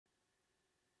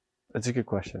That's a good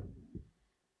question.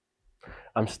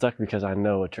 I'm stuck because I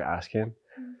know what you're asking.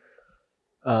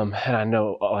 And I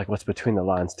know like what's between the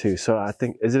lines too. So I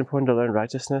think, is it important to learn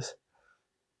righteousness?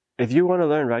 If you want to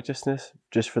learn righteousness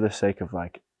just for the sake of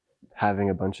like having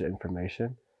a bunch of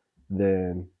information,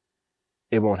 then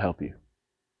it won't help you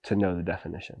to know the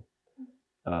definition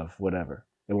of whatever.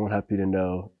 It won't help you to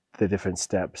know the different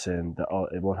steps and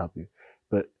it won't help you.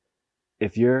 But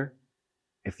if you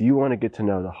want to get to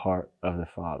know the heart of the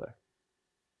Father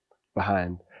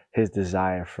behind his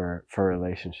desire for a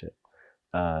relationship,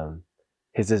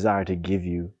 his desire to give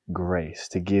you grace,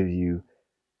 to give you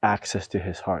access to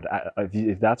his heart.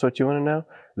 If that's what you want to know,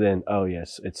 then oh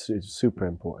yes, it's super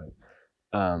important.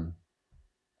 Yeah,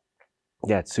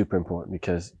 it's super important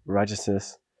because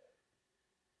righteousness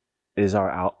is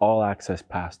our all access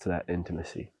pass to that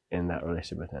intimacy in that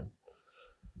relationship with him.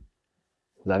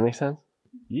 Does that make sense?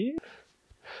 Yeah.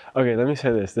 Okay, let me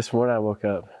say this. This morning I woke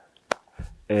up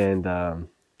and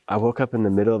I woke up in the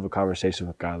middle of a conversation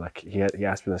with God. Like he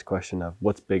asked me this question of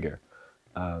what's bigger?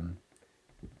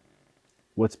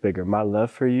 What's bigger, my love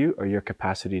for you or your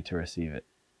capacity to receive it?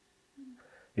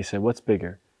 He said, what's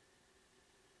bigger?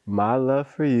 My love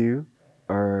for you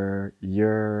or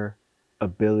your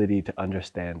ability to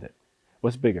understand it?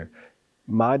 What's bigger?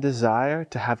 My desire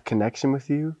to have connection with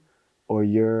you or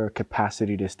your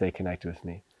capacity to stay connected with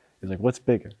me? He's like, what's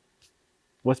bigger?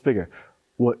 What's bigger?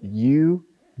 What you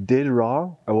did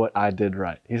wrong or what I did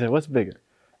right? He said, what's bigger?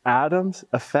 Adam's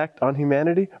effect on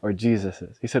humanity or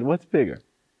Jesus's? He said, what's bigger?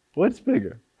 What's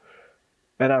bigger?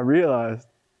 And I realized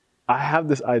I have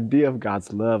this idea of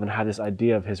God's love and I have this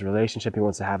idea of his relationship he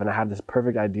wants to have. And I have this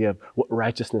perfect idea of what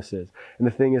righteousness is. And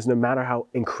the thing is, no matter how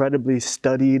incredibly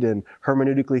studied and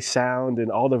hermeneutically sound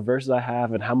and all the verses I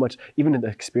have and how much, even in the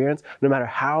experience, no matter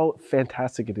how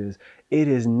fantastic it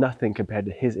is nothing compared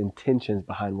to his intentions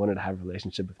behind wanting to have a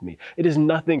relationship with me. It is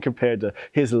nothing compared to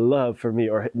his love for me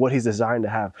or what he's desiring to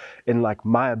have. And like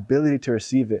my ability to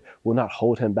receive it will not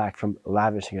hold him back from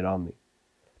lavishing it on me.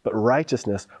 But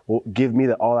righteousness will give me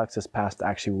the all access pass to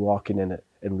actually walking in it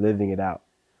and living it out.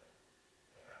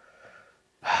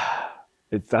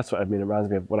 That's what I mean. It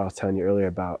reminds me of what I was telling you earlier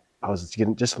about. I was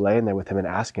just laying there with him and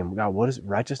asking him, God, what is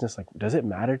righteousness like? Does it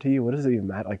matter to you? What does it even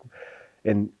matter? Like,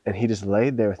 and he just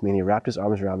laid there with me and he wrapped his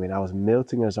arms around me and I was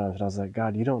melting in his arms and I was like,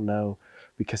 God, you don't know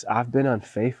because I've been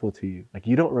unfaithful to you. Like,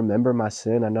 you don't remember my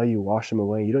sin. I know you wash them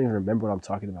away. You don't even remember what I'm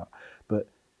talking about. But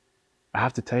I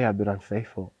have to tell you, I've been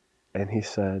unfaithful. And he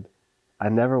said, I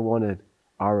never wanted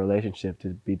our relationship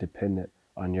to be dependent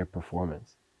on your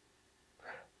performance.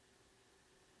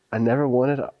 I never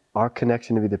wanted our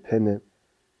connection to be dependent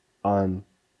on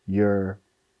your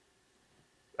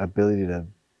ability to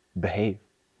behave.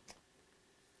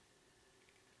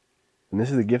 And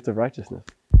this is the gift of righteousness.